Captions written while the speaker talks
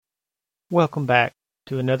Welcome back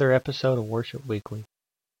to another episode of Worship Weekly.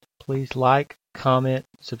 Please like, comment,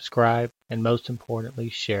 subscribe, and most importantly,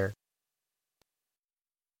 share.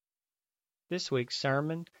 This week's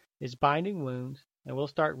sermon is Binding Wounds, and we'll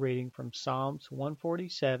start reading from Psalms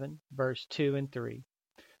 147, verse 2 and 3.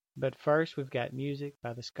 But first, we've got music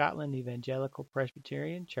by the Scotland Evangelical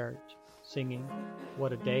Presbyterian Church singing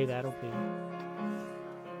What a Day That'll Be.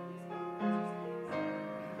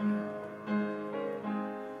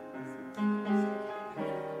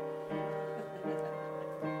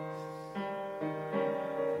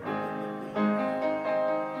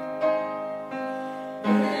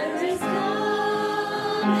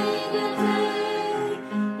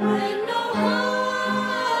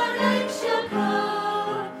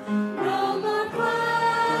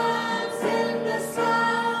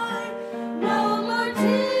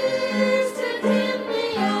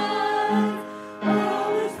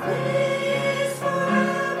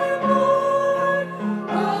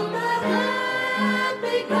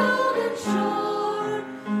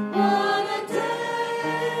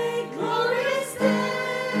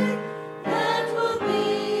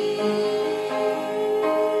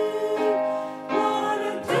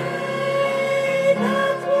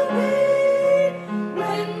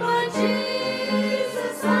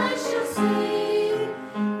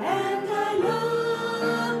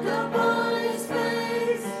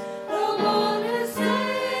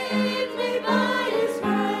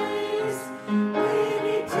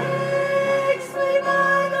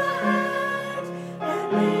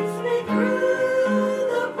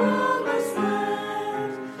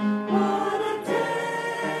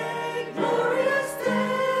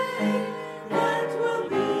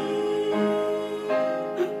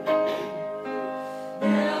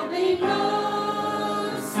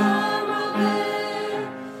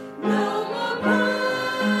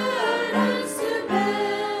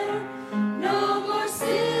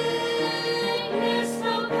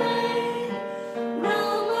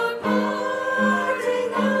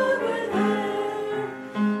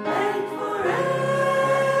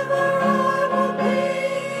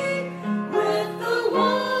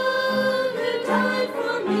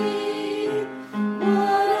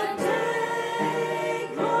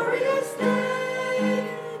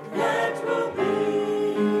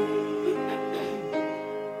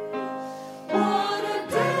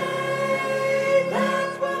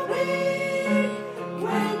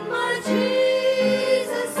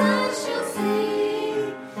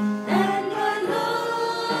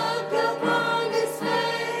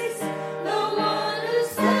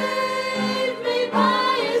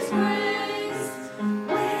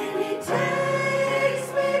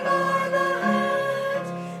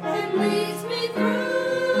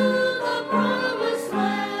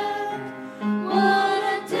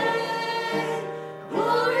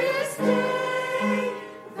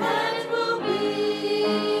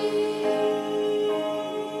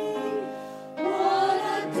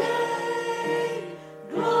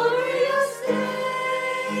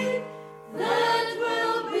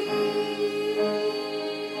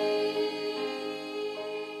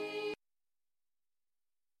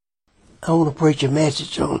 I want to preach a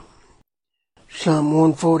message on Psalm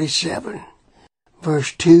 147,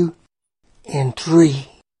 verse 2 and 3.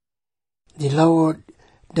 The Lord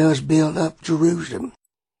does build up Jerusalem.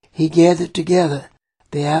 He gathered together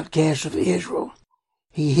the outcasts of Israel.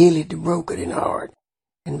 He healed the broken in heart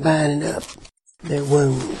and binding up their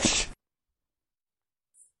wounds.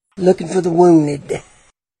 Looking for the wounded.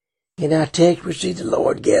 In our text we see the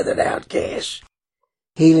Lord gathered outcasts,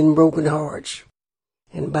 healing broken hearts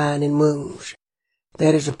and binding wounds.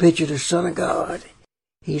 That is a picture of the Son of God.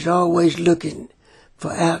 He's always looking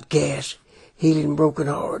for outcasts, healing broken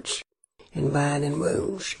hearts, and binding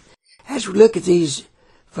wounds. As we look at these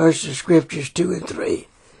verses of Scriptures 2 and 3,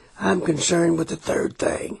 I'm concerned with the third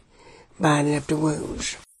thing, binding up the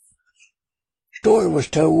wounds. A story was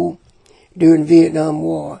told during the Vietnam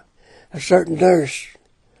War. A certain nurse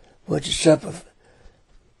was the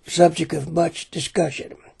subject of much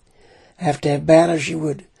discussion. After a battle, she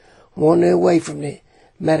would wander away from the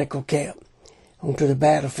medical camp onto the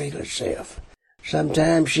battlefield itself.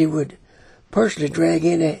 Sometimes she would personally drag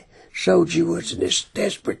in a soldier who was in this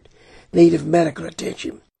desperate need of medical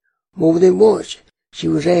attention. More than once, she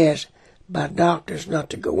was asked by doctors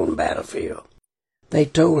not to go on the battlefield. They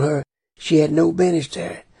told her she had no business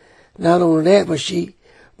there. Not only that, but she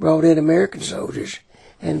brought in American soldiers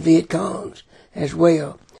and Viet Congs as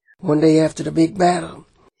well. One day after the big battle,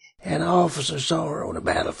 an officer saw her on the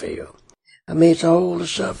battlefield. Amidst all the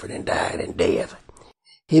suffering and dying and death,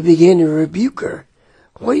 he began to rebuke her.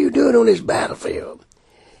 "What are you doing on this battlefield?"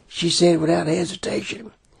 She said without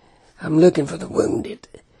hesitation, I'm looking for the wounded.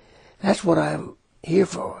 That's what I'm here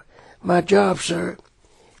for. My job, sir,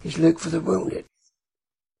 is look for the wounded.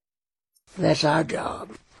 That's our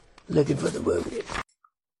job, looking for the wounded.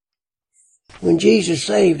 When Jesus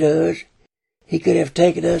saved us, he could have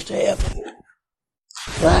taken us to heaven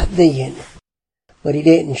right then, but he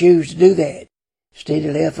didn't choose to do that. Instead, he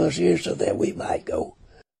left us here so that we might go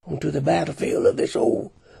onto the battlefield of this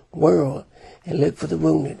old world and look for the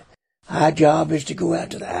wounded. Our job is to go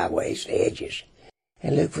out to the highways and edges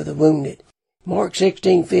and look for the wounded. Mark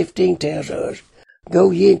 16:15 tells us,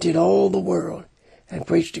 "Go ye into all the world and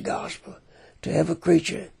preach the gospel to every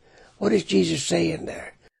creature." What is Jesus saying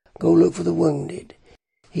there? Go look for the wounded.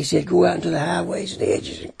 He said, go out into the highways and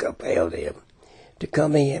edges and compel them to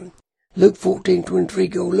come in. Luke 14:23,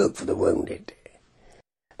 go look for the wounded.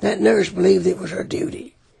 That nurse believed it was her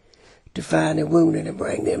duty to find the wounded and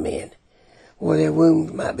bring them in, where their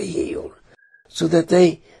wounds might be healed, so that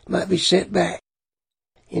they might be sent back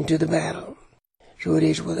into the battle. So it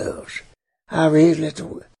is with us. Our is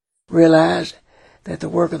to realize that the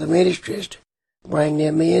work of the ministry is to bring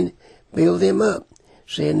them in, build them up,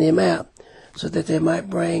 send them out, so that they might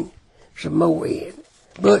bring some more in.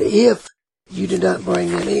 But if you do not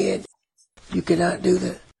bring them in, you cannot do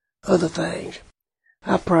the other things.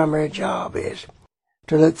 Our primary job is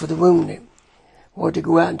to look for the wounded, or to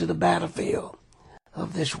go out into the battlefield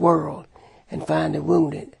of this world and find the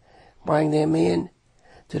wounded, bring them in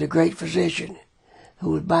to the great physician who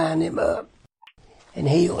will bind them up and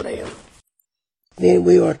heal them. Then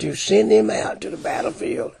we are to send them out to the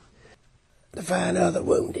battlefield to find other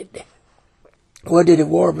wounded. Where did the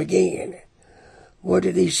war begin? Where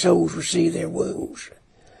did these souls receive their wounds?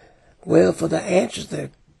 Well, for the answers to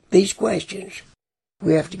these questions,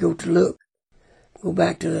 we have to go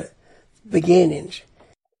back to the beginnings,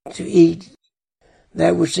 to Eden.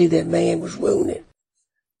 There we see that man was wounded.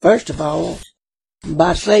 First of all,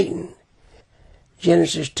 by Satan.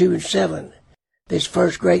 Genesis 2:7. This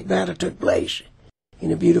first great battle took place in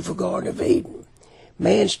the beautiful Garden of Eden.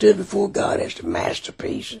 Man stood before God as the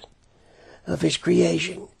masterpiece of his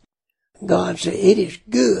creation. God said, it is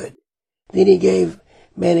good. Then he gave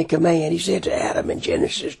man a command. He said to Adam in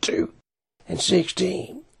Genesis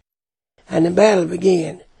 2:16. And the battle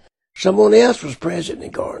began. Someone else was present in the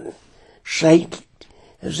garden. Satan.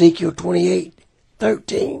 Ezekiel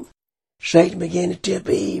 28:13. Satan began to tempt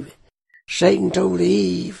Eve. Satan told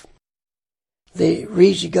Eve, the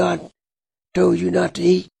reason God told you not to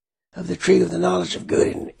eat of the tree of the knowledge of good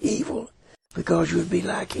and evil, because you would be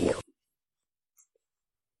like him.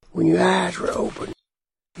 When your eyes were open,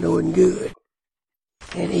 knowing good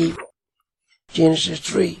and evil. Genesis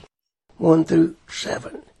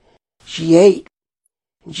 3:1-7. She ate,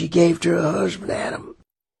 and she gave to her husband Adam,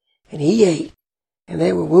 and he ate, and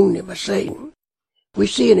they were wounded by Satan. We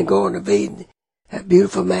see in the Garden of Eden that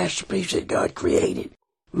beautiful masterpiece that God created,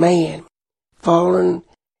 man, fallen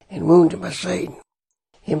and wounded by Satan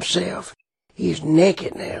himself. He is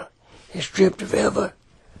naked now and stripped of every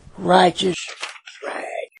righteous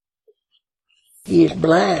rag. He is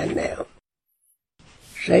blind now.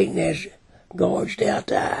 Satan has gouged out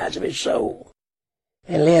the eyes of his soul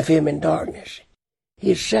and left him in darkness.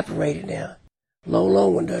 He is separated now. No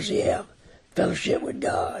longer does he have fellowship with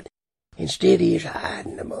God. Instead, he is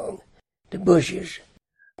hiding among the bushes.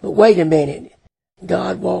 But wait a minute.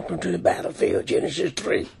 God walked onto the battlefield, Genesis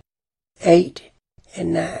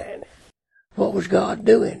 3:8-9. What was God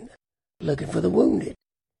doing? Looking for the wounded.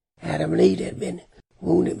 Adam and Eve had been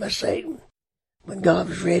wounded by Satan, but God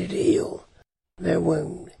was ready to heal their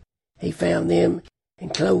wound. He found them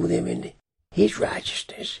and clothed them in his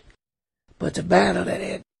righteousness. But the battle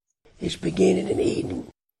that is beginning in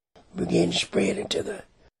Eden began to spread into the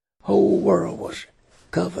whole world was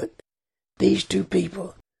covered. These two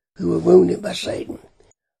people who were wounded by Satan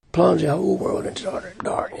plunged the whole world into the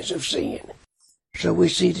darkness of sin. So we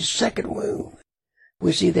see the second wound.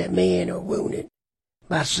 We see that men are wounded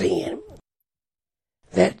by sin.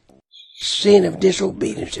 That sin of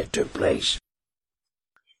disobedience that took place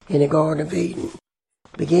in the Garden of Eden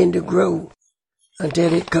began to grow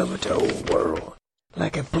until it covered the whole world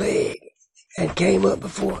like a plague and came up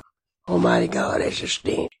before Almighty God as a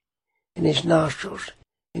stench in his nostrils.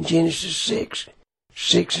 In Genesis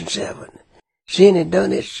 6:6-7. Sin had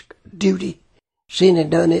done its duty. Sin had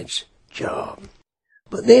done its job.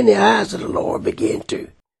 But then the eyes of the Lord began to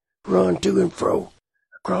run to and fro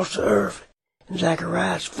across the earth. In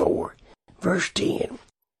Zechariah 4:10.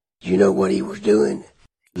 You know what he was doing?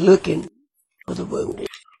 Looking for the wounded.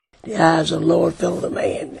 The eyes of the Lord fell on a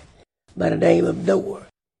man by the name of Noah.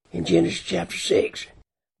 In Genesis chapter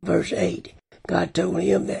 6:8. God told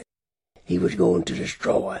him that he was going to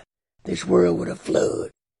destroy this world with a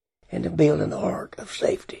flood and to build an ark of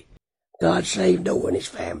safety. God saved Noah and his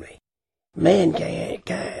family.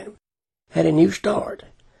 Mankind had a new start,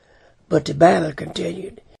 but the battle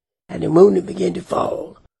continued, and the wounded began to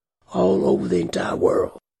fall all over the entire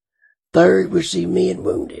world. Third, we see men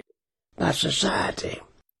wounded by society.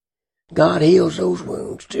 God heals those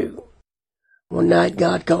wounds too. One night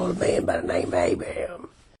God called a man by the name of Abraham,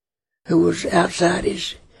 who was outside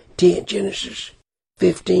his tent, Genesis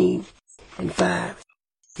 15:5.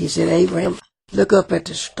 He said, Abraham, look up at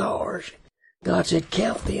the stars. God said,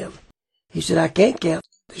 count them. He said, I can't count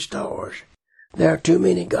the stars. There are too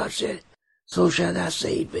many. God said, so shall thy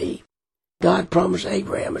seed be. God promised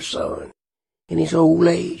Abraham a son in his old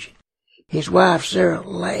age. His wife Sarah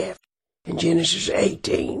laughed in Genesis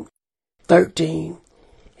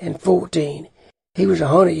 18:13-14. He was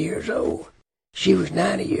 100 years old. She was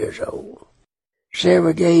 90 years old.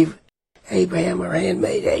 Sarah gave Abraham her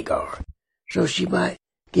handmaid Hagar, so she might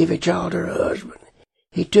give a child to her husband.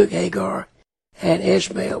 He took Hagar, and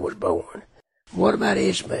Ishmael was born. What about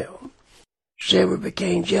Ishmael? Sarah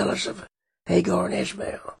became jealous of Hagar and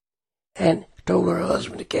Ishmael, and told her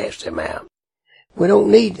husband to cast them out. We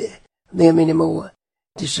don't need them anymore.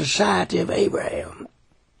 The society of Abraham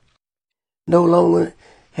no longer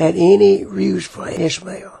had any use for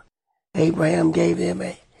Ishmael. Abraham gave them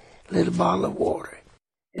a little bottle of water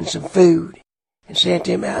and some food and sent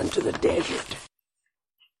them out into the desert.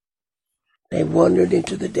 They wandered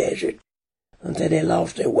into the desert until they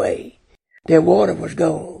lost their way. Their water was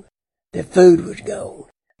gone. Their food was gone.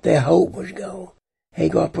 Their hope was gone.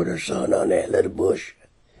 Hagar put her son on that little bush,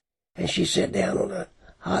 and she sat down on the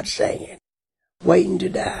hot sand, waiting to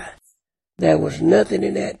die. There was nothing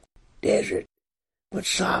in that desert but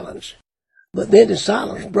silence. But then the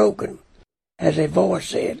silence broken as a voice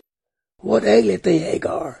said, what aileth thee,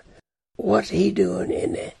 Hagar? What's he doing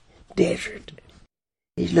in the desert?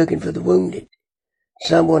 He's looking for the wounded.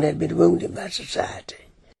 Someone had been wounded by society.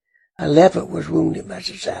 A leper was wounded by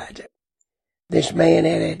society. This man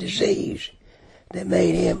had a disease that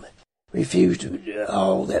made him refuse to do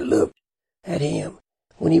all that looked at him.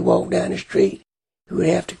 When he walked down the street, he would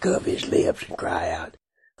have to cover his lips and cry out,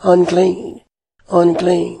 unclean,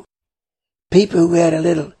 unclean. People who had a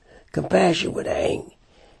little compassion would hang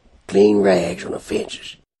clean rags on the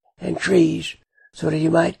fences and trees so that he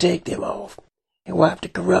might take them off and wipe the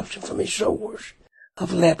corruption from his sores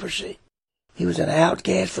of leprosy. He was an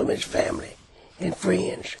outcast from his family and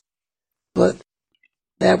friends. But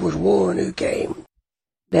there was one who came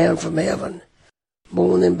down from heaven,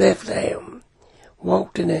 born in Bethlehem,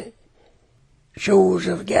 walked in the shores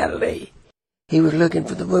of Galilee. He was looking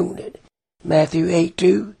for the wounded. Matthew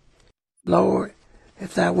 8:2, Lord,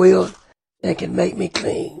 if thou wilt, thou can make me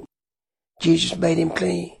clean. Jesus made him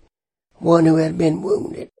clean, one who had been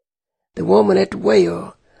wounded. The woman at the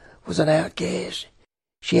well was an outcast.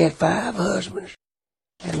 She had 5 husbands,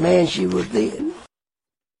 and the man she was then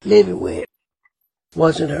living with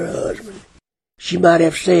wasn't her husband. She might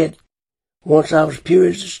have said, once I was pure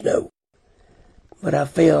as the snow, but I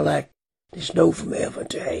fell like the snow from heaven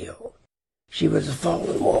to hell. She was a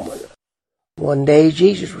fallen woman. One day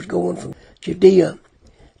Jesus was going from Judea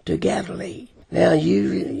to Galilee. Now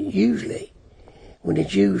usually when the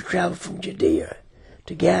Jews traveled from Judea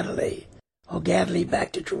to Galilee, or Galilee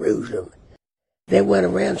back to Jerusalem, they went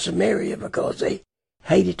around Samaria because they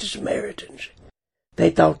hated the Samaritans. They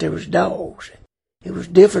thought they was dogs. It was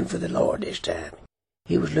different for the Lord this time.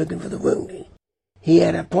 He was looking for the wounded. He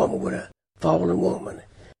had an appointment with a fallen woman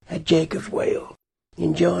at Jacob's well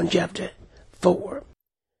in John chapter 4.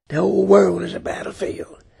 The whole world is a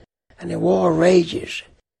battlefield, and the war rages.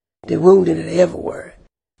 The wounded are everywhere.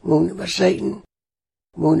 Wounded by Satan,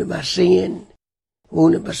 wounded by sin,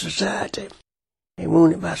 wounded by society, and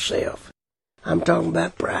wounded by self. I'm talking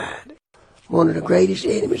about pride. One of the greatest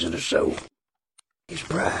enemies of the soul is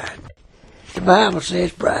pride. The Bible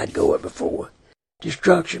says pride goeth before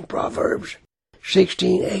destruction, Proverbs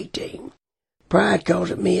 16:18. Pride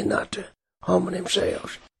causes men not to humble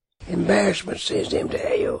themselves. Embarrassment sends them to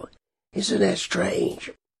hell. Isn't that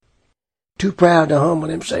strange? Too proud to humble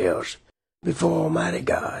themselves before Almighty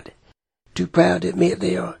God. Too proud to admit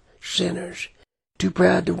they are sinners. Too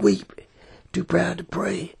proud to weep. Too proud to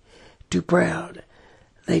pray. Too proud.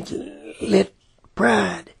 They let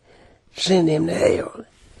pride send them to hell.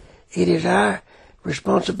 It is our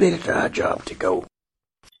responsibility, our job to go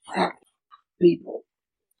back people.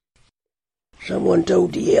 Someone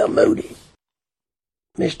told D.L. Moody,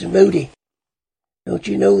 Mr. Moody, don't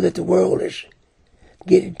you know that the world is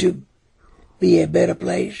getting to be a better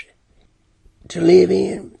place to live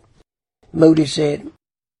in? Moody said,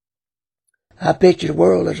 I picture the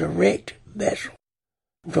world as a wrecked vessel,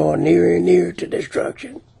 drawing nearer and nearer to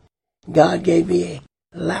destruction. God gave me a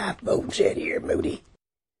lifeboat set here, Moody.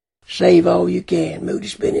 Save all you can. Moody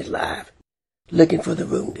spent his life looking for the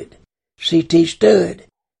wounded. C.T. Studd,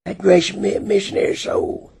 that gracious missionary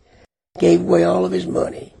soul, gave away all of his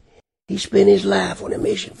money. He spent his life on a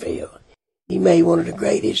mission field. He made one of the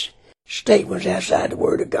greatest statements outside the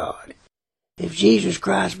Word of God. If Jesus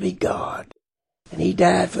Christ be God, and He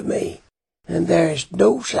died for me, then there is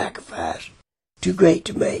no sacrifice too great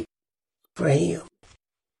to make for Him.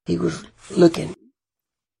 He was looking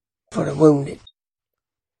for the wounded.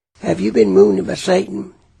 Have you been wounded by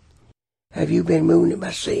Satan? Have you been wounded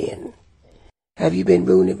by sin? Have you been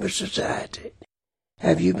wounded by society?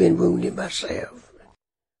 Have you been wounded by self?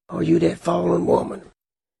 Are you that fallen woman,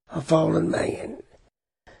 a fallen man?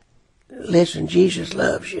 Listen, Jesus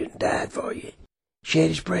loves you and died for you, shed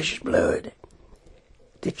His precious blood,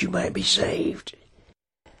 that you might be saved.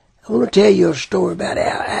 I want to tell you a story about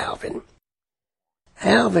Alvin.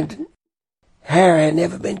 Alvin's hair had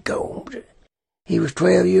never been combed. He was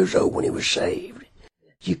 12 years old when he was saved.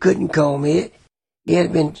 You couldn't comb it. He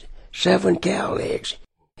had been 7 cow legs.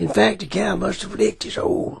 In fact, the cow must have licked his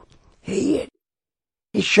whole head.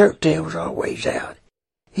 His shirt tail was always out.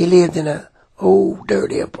 He lived in an old,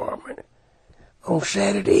 dirty apartment. On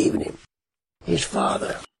Saturday evening, his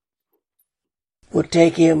father would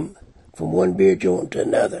take him from one beer joint to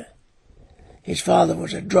another. His father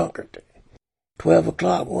was a drunkard. 12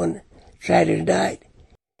 o'clock one Saturday night,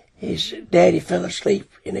 his daddy fell asleep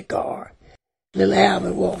in the car. Little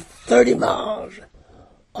Alvin walked 30 miles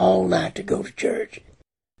all night to go to church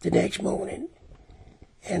the next morning,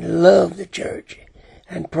 and loved the church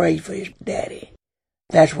and prayed for his daddy.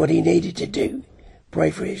 That's what he needed to do, pray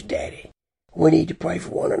for his daddy. We need to pray for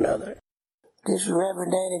one another. This is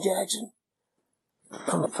Reverend Danny Jackson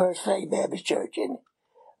from the First Faith Baptist Church in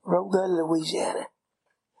Roseland, Louisiana,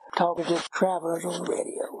 talking to travelers on the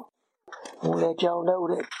radio. I want to let y'all know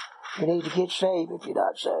that you need to get saved if you're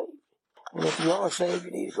not saved. And if you are saved,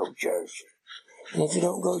 you need to go to church. And if you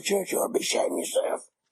don't go to church, you ought to be ashamed of yourself.